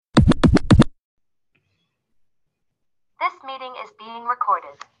meeting is being recorded.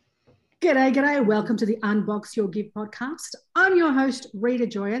 G'day, g'day. Welcome to the Unbox Your Give podcast. I'm your host, Rita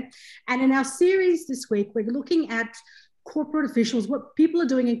Joya. And in our series this week, we're looking at corporate officials, what people are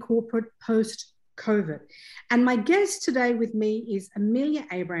doing in corporate post-COVID. And my guest today with me is Amelia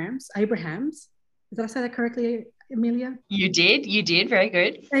Abrahams. Did I say that correctly, Amelia? You did. Very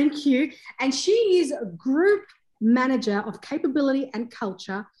good. Thank you. And she is a group manager of capability and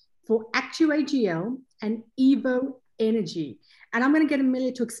culture for ActuAGL and Evo Energy. And I'm going to get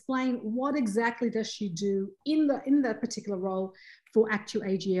Amelia to explain what exactly does she do in that particular role for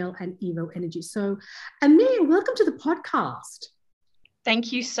ActuAGL and Evo Energy. So Amelia, welcome to the podcast.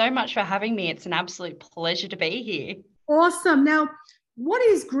 Thank you so much for having me. It's an absolute pleasure to be here. Awesome. Now, what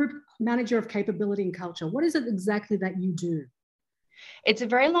is Group Manager of Capability and Culture? What is it exactly that you do? It's a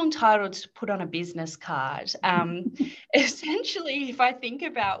very long title to put on a business card. Essentially, if I think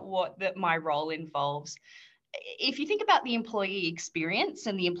about what my role involves, if you think about the employee experience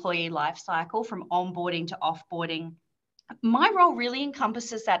and the employee life cycle from onboarding to offboarding, my role really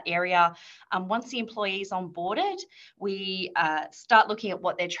encompasses that area. Once the employee is onboarded, we start looking at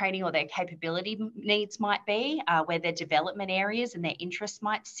what their training or their capability needs might be, where their development areas and their interests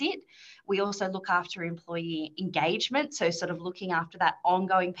might sit. We also look after employee engagement, so sort of looking after that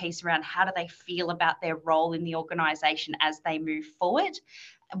ongoing piece around how do they feel about their role in the organisation as they move forward.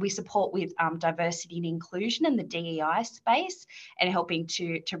 We support with diversity and inclusion in the DEI space and helping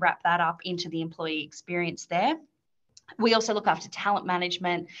to wrap that up into the employee experience there. We also look after talent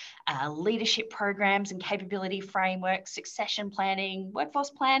management, leadership programs and capability frameworks, succession planning, workforce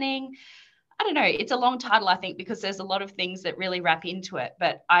planning. I don't know, it's a long title, I think, because there's a lot of things that really wrap into it.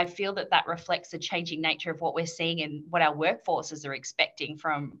 But I feel that reflects the changing nature of what we're seeing and what our workforces are expecting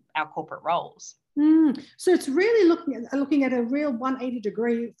from our corporate roles. So it's really looking at a real 180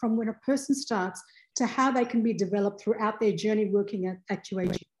 degree from when a person starts to how they can be developed throughout their journey working at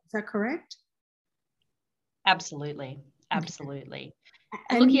ActuAGL. Is that correct? Absolutely.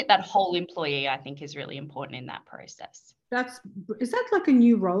 And looking at that whole employee, I think, is really important in that process. Is that like a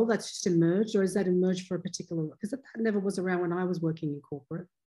new role that's just emerged, or is that emerged for a particular role? Because that never was around when I was working in corporate.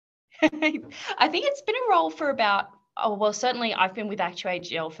 I think it's been a role for about, certainly I've been with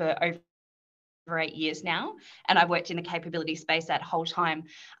ActuAGL for over 8 years now, and I've worked in the capability space that whole time.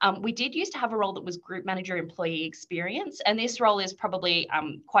 We did used to have a role that was group manager employee experience, and this role is probably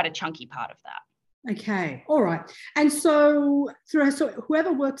quite a chunky part of that. Okay, all right. And so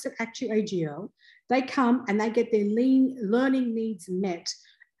whoever works at ActuAGL, they come and they get their learning needs met,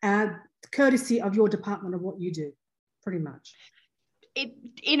 courtesy of your department of what you do, pretty much.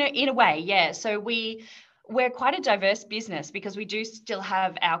 In a way, yeah. So we're quite a diverse business because we do still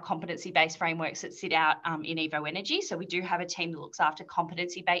have our competency-based frameworks that sit out in Evo Energy. So we do have a team that looks after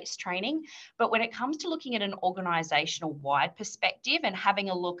competency-based training. But when it comes to looking at an organisational wide perspective and having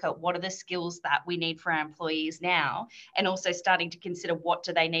a look at what are the skills that we need for our employees now, and also starting to consider what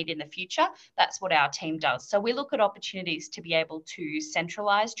do they need in the future, that's what our team does. So we look at opportunities to be able to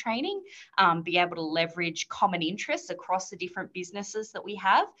centralise training, be able to leverage common interests across the different businesses that we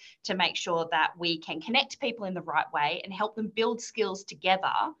have to make sure that we can connect people in the right way and help them build skills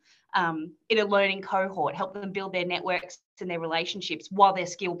together in a learning cohort, help them build their networks and their relationships while they're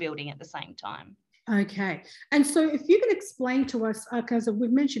skill building at the same time. Okay. And so if you can explain to us, because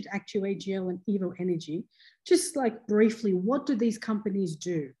we've mentioned ActuAGL and Evo Energy, just like briefly, what do these companies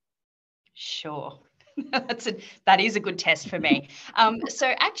do? Sure. That is a good test for me.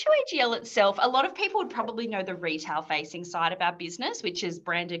 So ActuAGL itself, a lot of people would probably know the retail facing side of our business, which is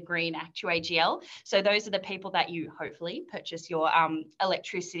branded green ActuAGL. So those are the people that you hopefully purchase your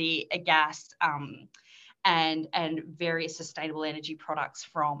electricity, gas, and various sustainable energy products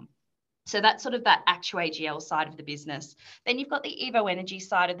from. So that's sort of that ActuAGL side of the business. Then you've got the Evo Energy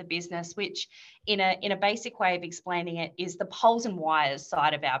side of the business, which in a basic way of explaining it is the poles and wires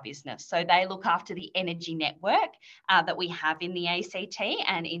side of our business. So they look after the energy network that we have in the ACT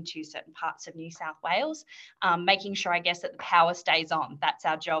and into certain parts of New South Wales, making sure, I guess, that the power stays on. That's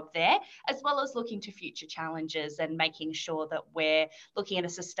our job there, as well as looking to future challenges and making sure that we're looking at a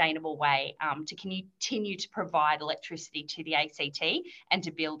sustainable way to continue to provide electricity to the ACT and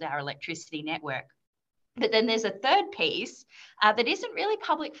to build our electricity network. But then there's a third piece that isn't really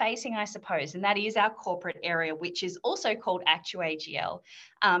public facing, I suppose, and that is our corporate area, which is also called ActuAGL.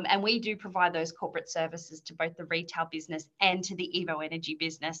 And we do provide those corporate services to both the retail business and to the Evo Energy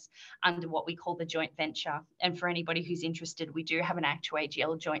business under what we call the joint venture. And for anybody who's interested, we do have an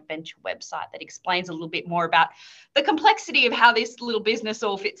ActuAGL joint venture website that explains a little bit more about the complexity of how this little business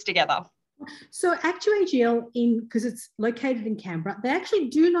all fits together. So ActuAGL, because it's located in Canberra, they actually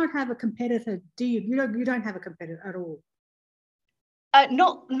do not have a competitor, do you? You don't have a competitor at all.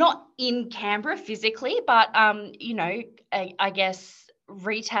 Not in Canberra physically, but I guess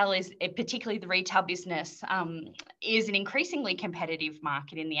retail is, particularly the retail business, is an increasingly competitive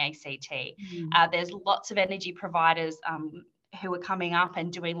market in the ACT. There's lots of energy providers who are coming up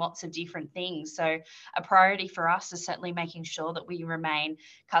and doing lots of different things. So a priority for us is certainly making sure that we remain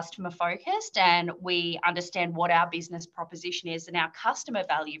customer focused and we understand what our business proposition is and our customer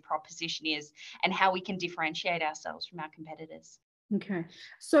value proposition is and how we can differentiate ourselves from our competitors. Okay.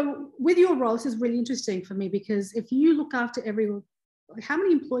 So with your role, this is really interesting for me, because if you look after how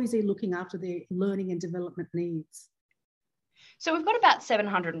many employees are you looking after their learning and development needs? So we've got about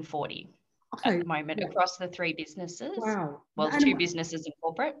 740 at the moment across the 3 businesses. Wow. Well, the 2 businesses in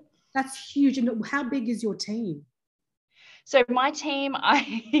corporate. That's huge. And how big is your team? So my team,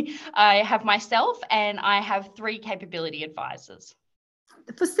 I have myself and I have 3 capability advisors.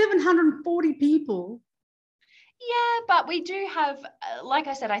 For 740 people? Yeah, but we do have, like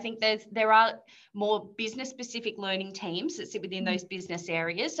I said, I think there are more business-specific learning teams that sit within those business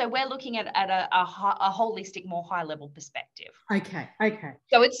areas. So we're looking at a holistic, more high-level perspective. Okay.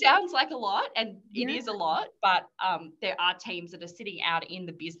 So it sounds like a lot, and it is a lot, but there are teams that are sitting out in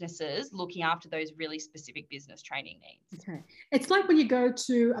the businesses looking after those really specific business training needs. Okay. It's like when you go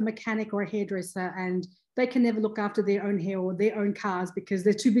to a mechanic or a hairdresser and they can never look after their own hair or their own cars because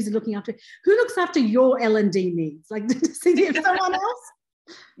they're too busy looking after. Who looks after your L&D needs? Like, does it have someone else?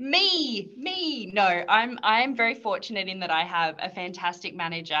 Me. No, I'm very fortunate in that I have a fantastic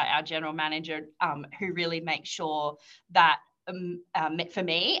manager, our general manager, who really makes sure that for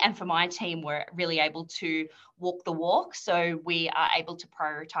me and for my team, we're really able to walk the walk. So we are able to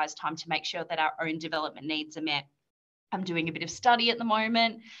prioritize time to make sure that our own development needs are met. I'm doing a bit of study at the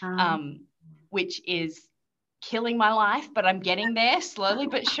moment, which is killing my life, but I'm getting there slowly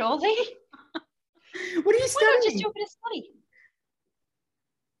but surely. What are you studying? Why not just do a bit of study?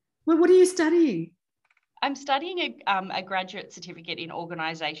 Well, what are you studying? I'm studying a graduate certificate in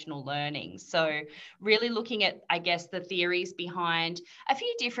organisational learning. So really looking at, I guess, the theories behind a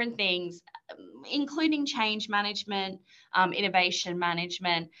few different things, including change management, innovation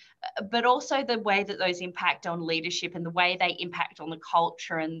management, but also the way that those impact on leadership and the way they impact on the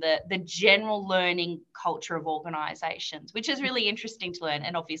culture and the general learning culture of organisations, which is really interesting to learn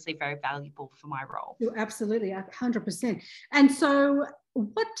and obviously very valuable for my role. Absolutely, 100%. And so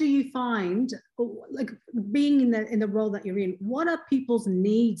what do you find, like being in the role that you're in, what are people's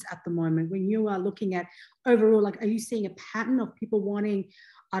needs at the moment when you are looking at overall, like, are you seeing a pattern of people wanting,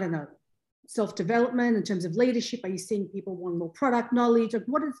 I don't know, self-development in terms of leadership? Are you seeing people want more product knowledge? Like,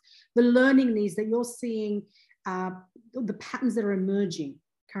 what is the learning needs that you're seeing, the patterns that are emerging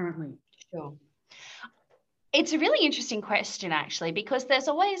currently? Sure. It's a really interesting question, actually, because there's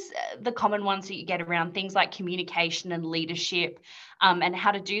always the common ones that you get around things like communication and leadership and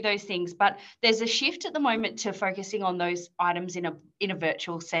how to do those things. But there's a shift at the moment to focusing on those items in a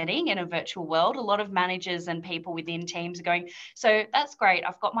virtual setting, in a virtual world. A lot of managers and people within teams are going, so that's great.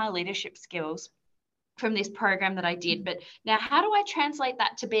 I've got my leadership skills from this program that I did, but now how do I translate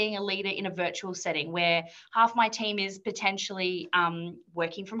that to being a leader in a virtual setting where half my team is potentially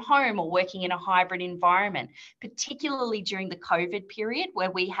working from home or working in a hybrid environment, particularly during the COVID period where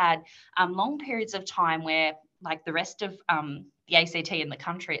we had long periods of time where, like the rest of the ACT in the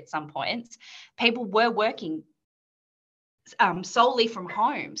country at some points, people were working solely from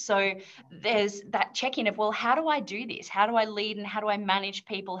home. So there's that check-in of, well, how do I do this? How do I lead and how do I manage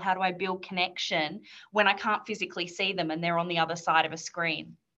people? How do I build connection when I can't physically see them and they're on the other side of a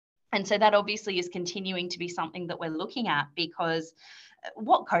screen? And so that obviously is continuing to be something that we're looking at, because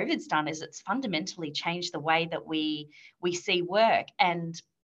what COVID's done is it's fundamentally changed the way that we see work. And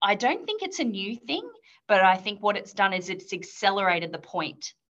I don't think it's a new thing, but I think what it's done is it's accelerated the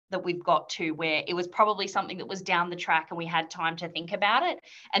point that we've got to where it was probably something that was down the track and we had time to think about it.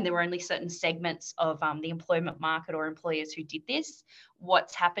 And there were only certain segments of the employment market or employers who did this.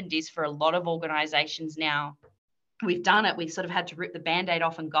 What's happened is for a lot of organisations now, we've done it. We've sort of had to rip the Band-Aid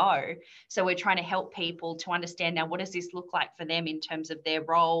off and go. So we're trying to help people to understand now, what does this look like for them in terms of their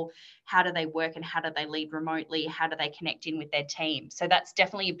role? How do they work and how do they lead remotely? How do they connect in with their team? So that's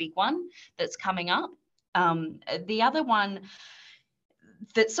definitely a big one that's coming up. The other one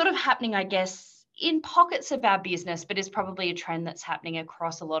that's sort of happening, I guess, in pockets of our business, but is probably a trend that's happening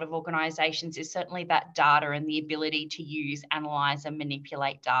across a lot of organisations, is certainly that data and the ability to use, analyse and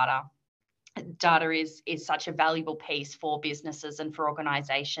manipulate data. data is such a valuable piece for businesses and for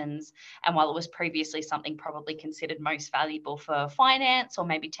organizations. And while it was previously something probably considered most valuable for finance or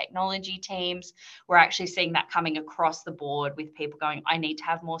maybe technology teams, we're actually seeing that coming across the board with people going, I need to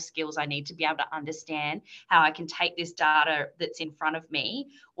have more skills. I need to be able to understand how I can take this data that's in front of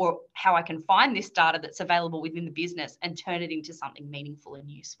me, or how I can find this data that's available within the business and turn it into something meaningful and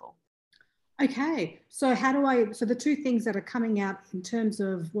useful. Okay, so so the two things that are coming out in terms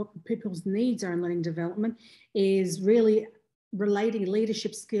of what people's needs are in learning development is really relating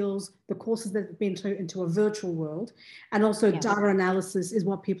leadership skills, the courses that have been into a virtual world, and also data analysis is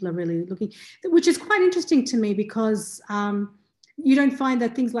what people are really looking, which is quite interesting to me because you don't find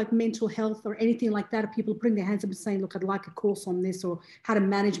that things like mental health or anything like that, people putting their hands up and saying, look, I'd like a course on this, or how to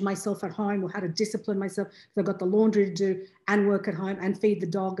manage myself at home, or how to discipline myself because I've got the laundry to do and work at home and feed the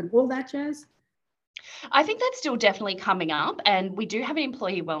dog and all that jazz. I think that's still definitely coming up, and we do have an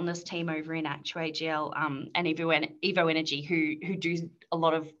employee wellness team over in ActuAGL and Evo Energy who do a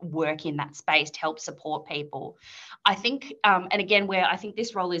lot of work in that space to help support people. I think, and again, where I think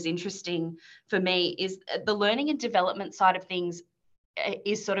this role is interesting for me is the learning and development side of things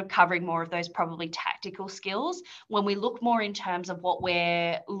is sort of covering more of those probably tactical skills. When we look more in terms of what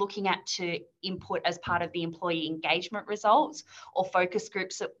we're looking at to input as part of the employee engagement results or focus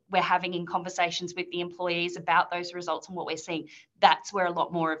groups that we're having in conversations with the employees about those results and what we're seeing, that's where a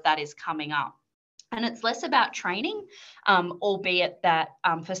lot more of that is coming up. And it's less about training, albeit that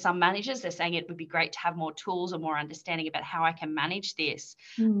for some managers, they're saying it would be great to have more tools or more understanding about how I can manage this.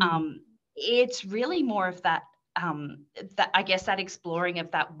 It's really more of that, I guess that exploring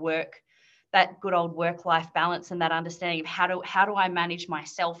of that work, that good old work-life balance, and that understanding of how do I manage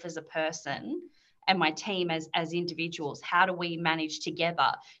myself as a person and my team as individuals. How do we manage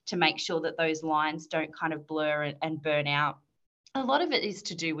together to make sure that those lines don't kind of blur and burn out? A lot of it is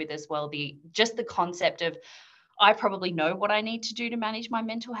to do with as well just the concept of, I probably know what I need to do to manage my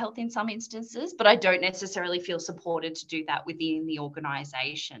mental health in some instances, but I don't necessarily feel supported to do that within the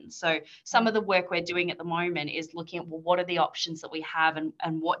organization. So some of the work we're doing at the moment is looking at, well, what are the options that we have, and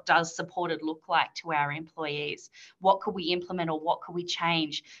what does supported look like to our employees? What could we implement, or what could we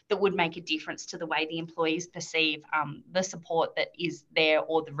change that would make a difference to the way the employees perceive the support that is there,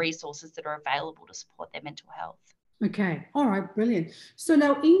 or the resources that are available to support their mental health? Okay. All right. Brilliant. So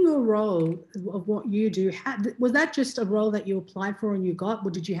now in your role of what you do, was that just a role that you applied for and you got, or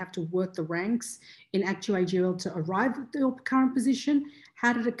did you have to work the ranks in ActuAGL to arrive at your current position?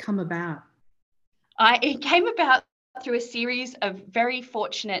 How did it come about? It came about through a series of very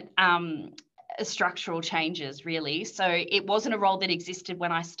fortunate structural changes, really. So it wasn't a role that existed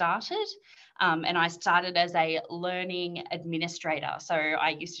when I started. And I started as a learning administrator. So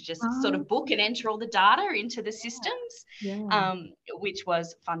I used to just sort of book and enter all the data into the systems, which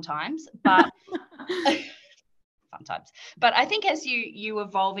was fun times. But fun times. But I think as you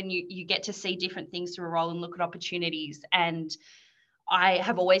evolve and you get to see different things through a role and look at opportunities, and I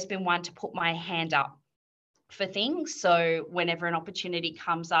have always been one to put my hand up for things. So whenever an opportunity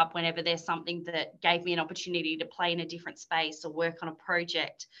comes up, whenever there's something that gave me an opportunity to play in a different space or work on a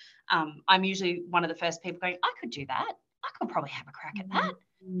project, I'm usually one of the first people going, I could do that. I could probably have a crack at that.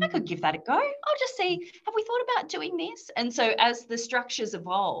 I could give that a go. I'll just see, have we thought about doing this? And so as the structures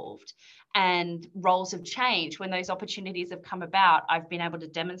evolved and roles have changed, when those opportunities have come about, I've been able to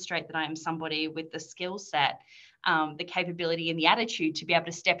demonstrate that I am somebody with the skill set, the capability and the attitude to be able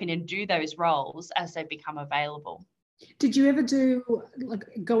to step in and do those roles as they become available. Did you ever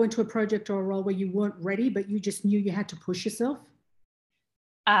go into a project or a role where you weren't ready, but you just knew you had to push yourself?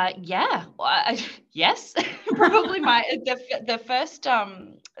 Yes, probably the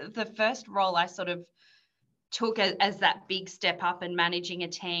first role I sort of took as that big step up in managing a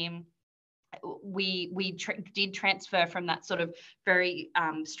team. We did transfer from that sort of very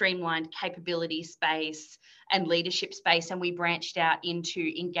streamlined capability space and leadership space, and we branched out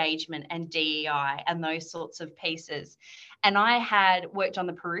into engagement and DEI and those sorts of pieces. And I had worked on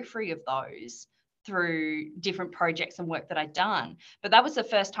the periphery of those through different projects and work that I'd done. But that was the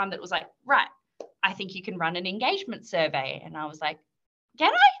first time that it was like, right, I think you can run an engagement survey. And I was like,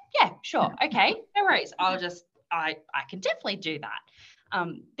 can I? Yeah, sure. Okay, no worries. I can definitely do that.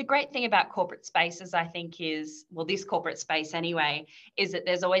 The great thing about corporate spaces, I think, is, well, this corporate space anyway, is that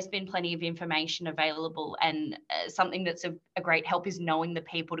there's always been plenty of information available. And something that's a great help is knowing the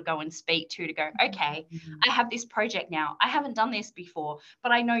people to go and speak to go, okay, I have this project now. I haven't done this before,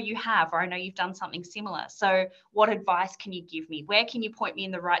 but I know you have, or I know you've done something similar. So what advice can you give me? Where can you point me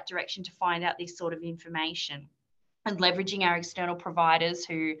in the right direction to find out this sort of information? and leveraging our external providers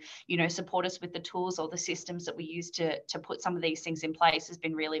who, support us with the tools or the systems that we use to put some of these things in place has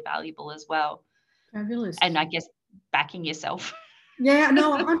been really valuable as well. Fabulous. And I guess backing yourself. Yeah,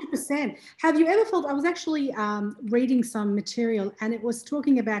 no, 100%. Have you ever felt, I was actually reading some material and it was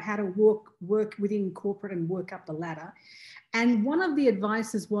talking about how to work within corporate and work up the ladder. And one of the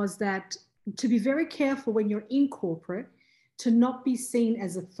advices was that to be very careful when you're in corporate to not be seen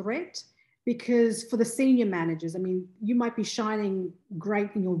as a threat, because for the senior managers, I mean, you might be shining great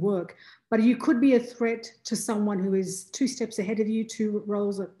in your work, but you could be a threat to someone who is 2 steps ahead of you, 2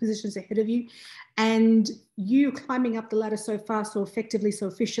 roles or positions ahead of you. And you climbing up the ladder so fast, so effectively, so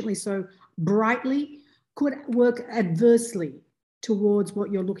efficiently, so brightly could work adversely towards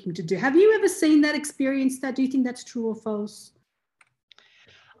what you're looking to do. Have you ever seen that, experienced that? Do you think that's true or false?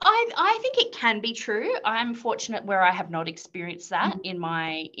 I think it can be true. I'm fortunate where I have not experienced that in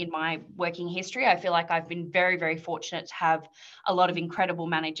my working history. I feel like I've been very, very fortunate to have a lot of incredible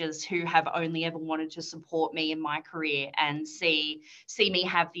managers who have only ever wanted to support me in my career and see me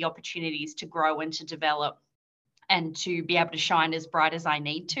have the opportunities to grow and to develop and to be able to shine as bright as I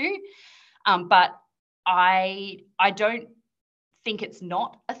need to. But I don't think it's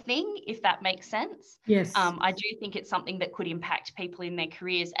not a thing, if that makes sense. Yes. I do think it's something that could impact people in their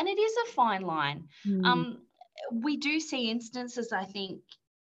careers, and it is a fine line. We do see instances, I think,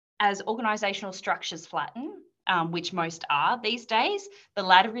 as organisational structures flatten, which most are these days, the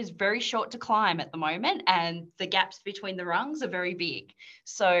ladder is very short to climb at the moment, and the gaps between the rungs are very big.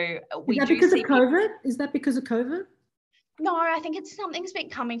 So we do see. Is that because of COVID? Is that because of COVID? No, I think it's something that's been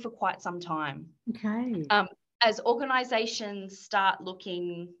coming for quite some time. Okay. As organisations start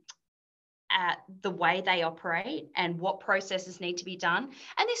looking at the way they operate and what processes need to be done,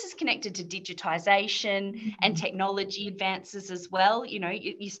 and this is connected to digitisation and technology advances as well.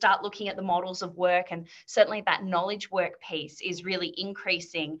 You start looking at the models of work, and certainly that knowledge work piece is really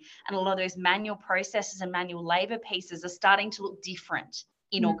increasing, and a lot of those manual processes and manual labour pieces are starting to look different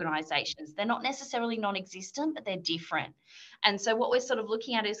in organisations. They're not necessarily non-existent, but they're different. And so what we're sort of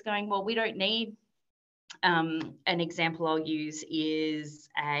looking at is going, well, we don't need an example I'll use is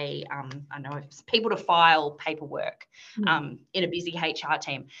I know people to file paperwork in a busy HR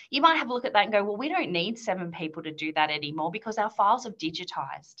team. You might have a look at that and go, well, we don't need 7 people to do that anymore because our files have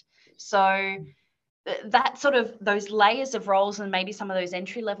digitized. So that sort of those layers of roles and maybe some of those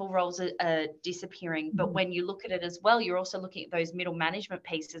entry-level roles are disappearing. But when you look at it as well, you're also looking at those middle management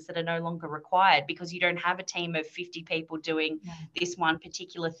pieces that are no longer required because you don't have a team of 50 people doing this one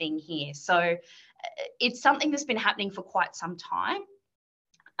particular thing here. So it's something that's been happening for quite some time.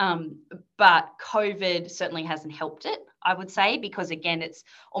 But COVID certainly hasn't helped it, I would say, because again, it's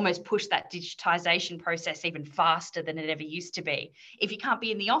almost pushed that digitization process even faster than it ever used to be. If you can't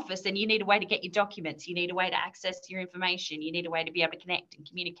be in the office, then you need a way to get your documents, you need a way to access your information, you need a way to be able to connect and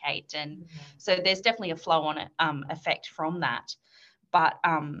communicate. And so there's definitely a flow on effect from that. But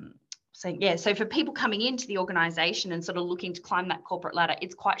so for people coming into the organization and sort of looking to climb that corporate ladder,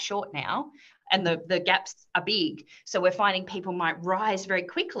 it's quite short now. And the gaps are big. So we're finding people might rise very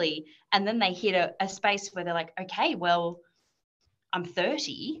quickly and then they hit a space where they're like, okay, well, I'm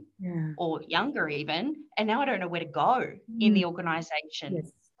 30 or younger even, and now I don't know where to go in the organization.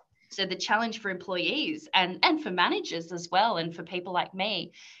 Yes. So the challenge for employees and for managers as well, and for people like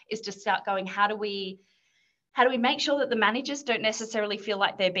me, is to start going, how do we make sure that the managers don't necessarily feel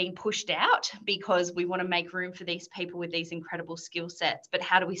like they're being pushed out because we want to make room for these people with these incredible skill sets, but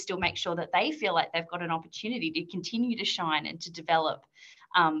how do we still make sure that they feel like they've got an opportunity to continue to shine and to develop,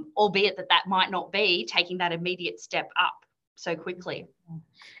 albeit that might not be taking that immediate step up so quickly.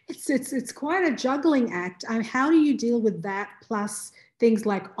 It's quite a juggling act. How do you deal with that plus things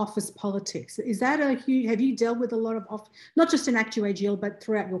like office politics? Is that have you dealt with a lot of, not just in ActuAGL, but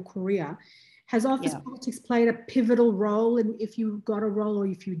throughout your career? Has office politics played a pivotal role in if you got a role or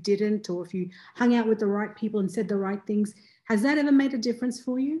if you didn't, or if you hung out with the right people and said the right things? Has that ever made a difference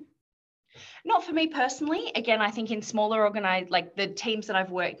for you? Not for me personally. Again, I think in smaller like the teams that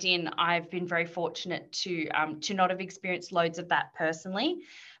I've worked in, I've been very fortunate to not have experienced loads of that personally.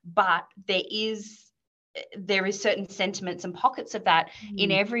 But there is certain sentiments and pockets of that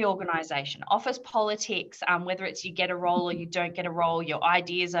in every organisation. Office politics, whether it's you get a role or you don't get a role, your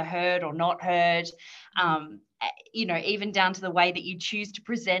ideas are heard or not heard, even down to the way that you choose to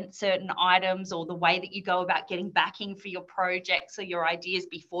present certain items or the way that you go about getting backing for your projects or your ideas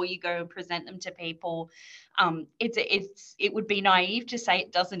before you go and present them to people. It would be naive to say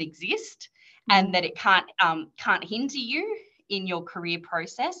it doesn't exist and that it can't hinder you in your career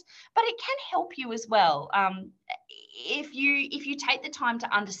process, but it can help you as well. if you take the time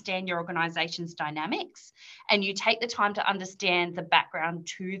to understand your organization's dynamics, and you take the time to understand the background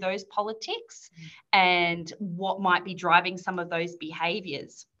to those politics and what might be driving some of those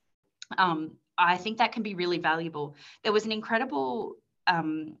behaviors, I think that can be really valuable. There was an incredible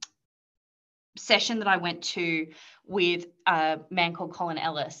session that I went to with a man called Colin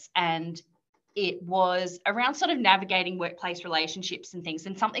Ellis, and it was around sort of navigating workplace relationships and things.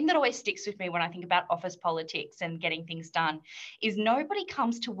 And something that always sticks with me when I think about office politics and getting things done is nobody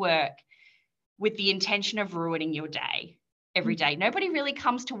comes to work with the intention of ruining your day every day. Nobody really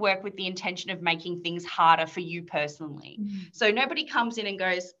comes to work with the intention of making things harder for you personally. So nobody comes in and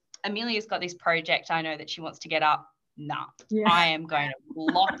goes, Amelia's got this project, I know that she wants to get up. Nah, I am going to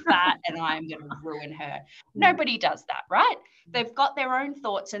block that and I am going to ruin her. Nobody does that, right? They've got their own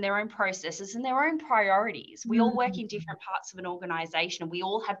thoughts and their own processes and their own priorities. We all work in different parts of an organization, and we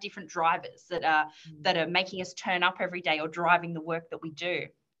all have different drivers that are making us turn up every day or driving the work that we do.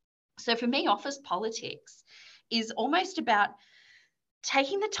 So for me, office politics is almost about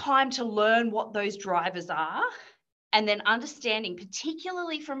taking the time to learn what those drivers are, and then understanding,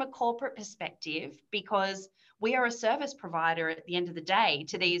 particularly from a corporate perspective, because we are a service provider at the end of the day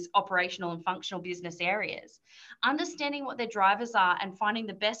to these operational and functional business areas. Understanding what their drivers are and finding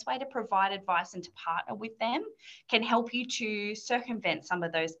the best way to provide advice and to partner with them can help you to circumvent some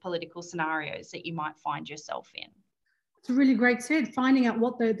of those political scenarios that you might find yourself in. It's really great said, finding out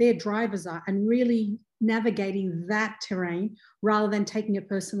what their drivers are and really navigating that terrain rather than taking it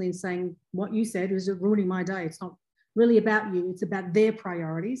personally and saying, what you said is ruining my day. It's not really about you, it's about their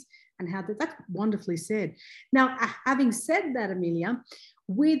priorities and how that's wonderfully said. Now, having said that, Amelia,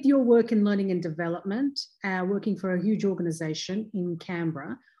 with your work in learning and development, working for a huge organization in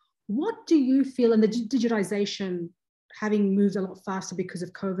Canberra, what do you feel, and the digitization having moved a lot faster because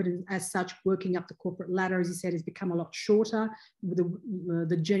of COVID, and as such, working up the corporate ladder, as you said, has become a lot shorter with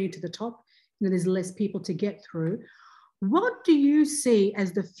the journey to the top. You know, there's less people to get through. What do you see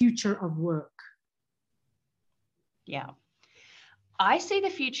as the future of work? Yeah, I see the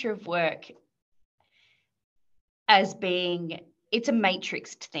future of work as being, it's a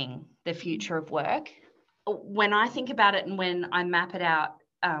matrixed thing, the future of work. When I think about it and when I map it out,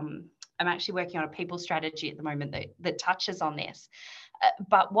 I'm actually working on a people strategy at the moment that touches on this.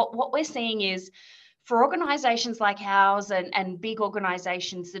 But what we're seeing is, for organizations like ours and big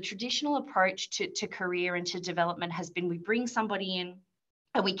organizations, the traditional approach to career and to development has been, we bring somebody in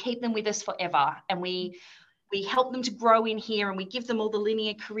and we keep them with us forever, and we help them to grow in here, and we give them all the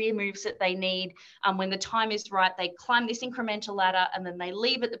linear career moves that they need. When the time is right, they climb this incremental ladder, and then they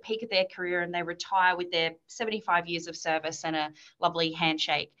leave at the peak of their career and they retire with their 75 years of service and a lovely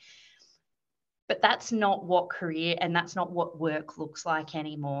handshake. But that's not what career, and that's not what work looks like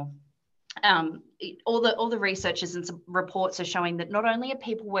anymore. All the researchers and some reports are showing that not only are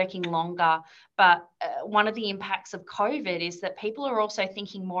people working longer, but one of the impacts of COVID is that people are also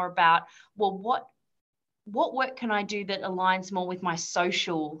thinking more about, well, what work can I do that aligns more with my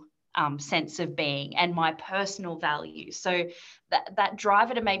social sense of being and my personal values? So that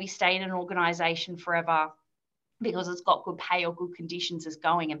driver to maybe stay in an organization forever because it's got good pay or good conditions is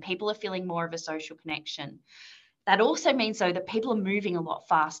going, and people are feeling more of a social connection. That also means, though, that people are moving a lot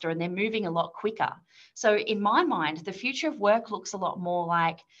faster and they're moving a lot quicker. So in my mind, the future of work looks a lot more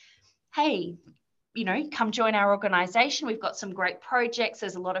like, hey, you know, come join our organization. We've got some great projects.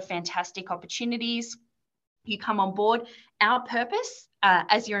 There's a lot of fantastic opportunities. You come on board. Our purpose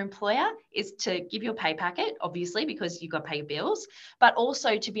as your employer is to give you a pay packet, obviously, because you've got to pay your bills, but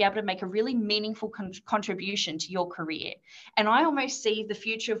also to be able to make a really meaningful contribution to your career. And I almost see the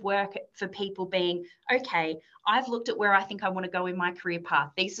future of work for people being, okay, I've looked at where I think I want to go in my career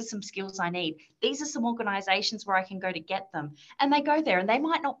path. These are some skills I need. These are some organizations where I can go to get them. And they go there, and they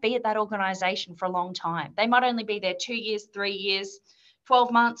might not be at that organization for a long time. They might only be there 2 years, 3 years,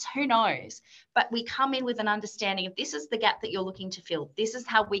 12 months, who knows? But we come in with an understanding of, this is the gap that you're looking to fill. This is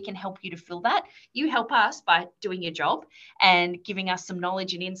how we can help you to fill that. You help us by doing your job and giving us some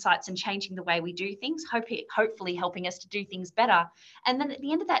knowledge and insights and changing the way we do things, hopefully helping us to do things better. And then at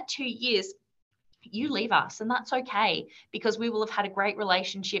the end of that 2 years, you leave us, and that's okay, because we will have had a great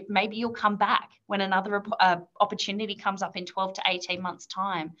relationship. Maybe you'll come back when another opportunity comes up in 12 to 18 months'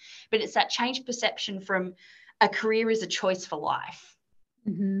 time. But it's that changed perception from a career is a choice for life.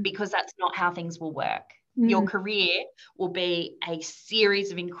 Mm-hmm. Because that's not how things will work. Mm-hmm. Your career will be a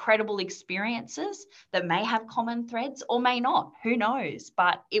series of incredible experiences that may have common threads or may not, who knows,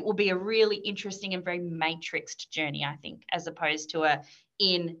 but it will be a really interesting and very matrixed journey, I think, as opposed to a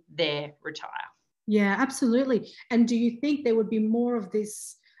in there, retire. Yeah, absolutely. And do you think there would be more of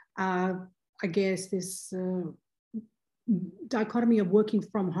this, dichotomy of working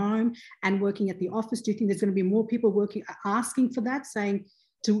from home and working at the office? Do you think there's going to be more people asking for that, saying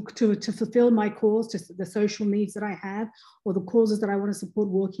to fulfill my cause, to the social needs that I have, or the causes that I want to support,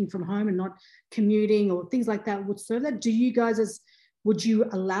 working from home and not commuting or things like that would serve that? Do you guys, would you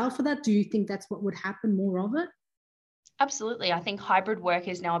allow for that? Do you think that's what would happen, more of it? Absolutely. I think hybrid work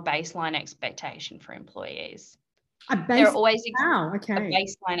is now a baseline expectation for employees. There are always a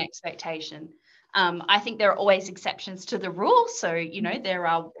baseline expectation. I think there are always exceptions to the rule. So, there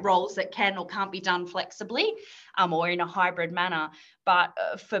are roles that can or can't be done flexibly or in a hybrid manner. But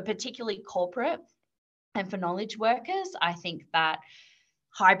for particularly corporate and for knowledge workers, I think that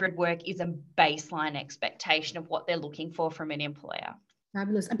hybrid work is a baseline expectation of what they're looking for from an employer.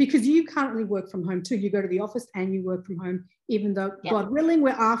 Fabulous. And because you currently work from home too, you go to the office and you work from home, even though, God willing, we're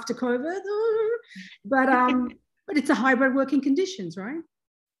after COVID. But it's a hybrid working conditions, right?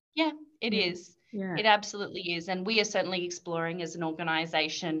 Yeah, it is. Yeah. It absolutely is. And we are certainly exploring as an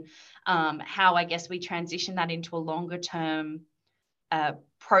organisation how, I guess, we transition that into a longer term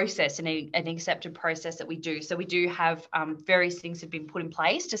process and an accepted process that we do. So we do have various things have been put in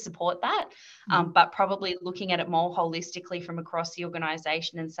place to support that, but probably looking at it more holistically from across the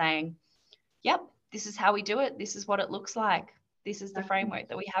organisation and saying, yep, this is how we do it. This is what it looks like. This is the framework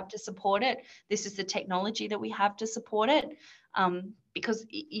that we have to support it. This is the technology that we have to support it. Because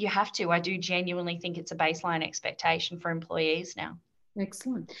you have to. I do genuinely think it's a baseline expectation for employees now.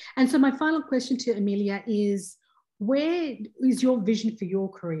 Excellent. And so my final question to Amelia is, where is your vision for your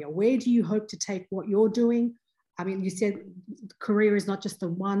career? Where do you hope to take what you're doing? I mean, you said career is not just the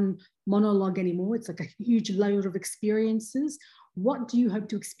one monologue anymore. It's like a huge load of experiences. What do you hope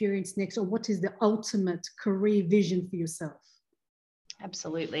to experience next, or what is the ultimate career vision for yourself?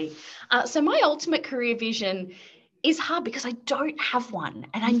 Absolutely. So my ultimate career vision is hard because I don't have one.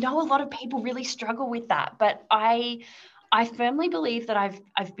 And I know a lot of people really struggle with that. But I firmly believe that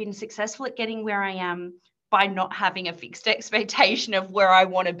I've been successful at getting where I am by not having a fixed expectation of where I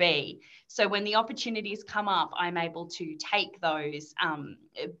want to be. So when the opportunities come up, I'm able to take those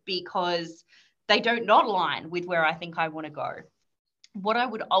because they don't not align with where I think I want to go. What I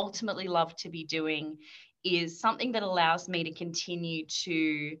would ultimately love to be doing is something that allows me to continue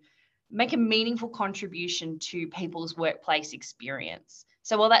to make a meaningful contribution to people's workplace experience.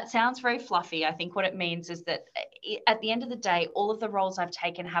 So while that sounds very fluffy, I think what it means is that at the end of the day, all of the roles I've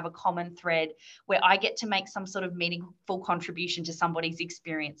taken have a common thread where I get to make some sort of meaningful contribution to somebody's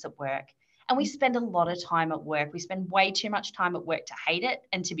experience at work. And we spend a lot of time at work. We spend way too much time at work to hate it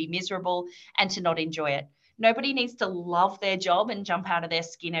and to be miserable and to not enjoy it. Nobody needs to love their job and jump out of their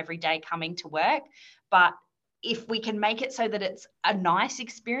skin every day coming to work. But if we can make it so that it's a nice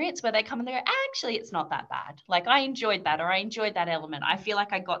experience where they come and they go, actually, it's not that bad. Like, I enjoyed that, or I enjoyed that element. I feel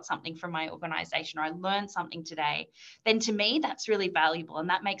like I got something from my organization, or I learned something today. Then to me, that's really valuable. And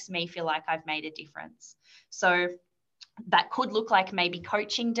that makes me feel like I've made a difference. So that could look like maybe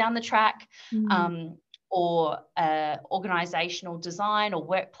coaching down the track, or organizational design or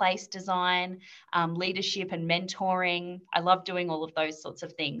workplace design, leadership and mentoring. I love doing all of those sorts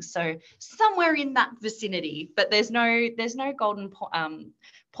of things. So somewhere in that vicinity, but there's no golden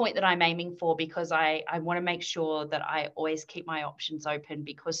point that I'm aiming for, because I want to make sure that I always keep my options open,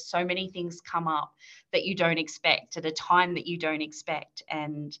 because so many things come up that you don't expect at a time that you don't expect.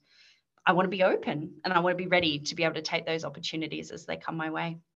 And I want to be open, and I want to be ready to be able to take those opportunities as they come my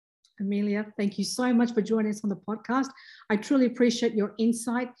way. Amelia, thank you so much for joining us on the podcast. I truly appreciate your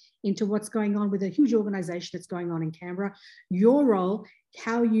insight into what's going on with a huge organization that's going on in Canberra, your role,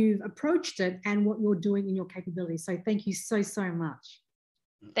 how you've approached it, and what you're doing in your capabilities. So thank you so, so much.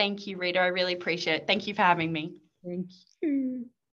 Thank you, Rita. I really appreciate it. Thank you for having me. Thank you.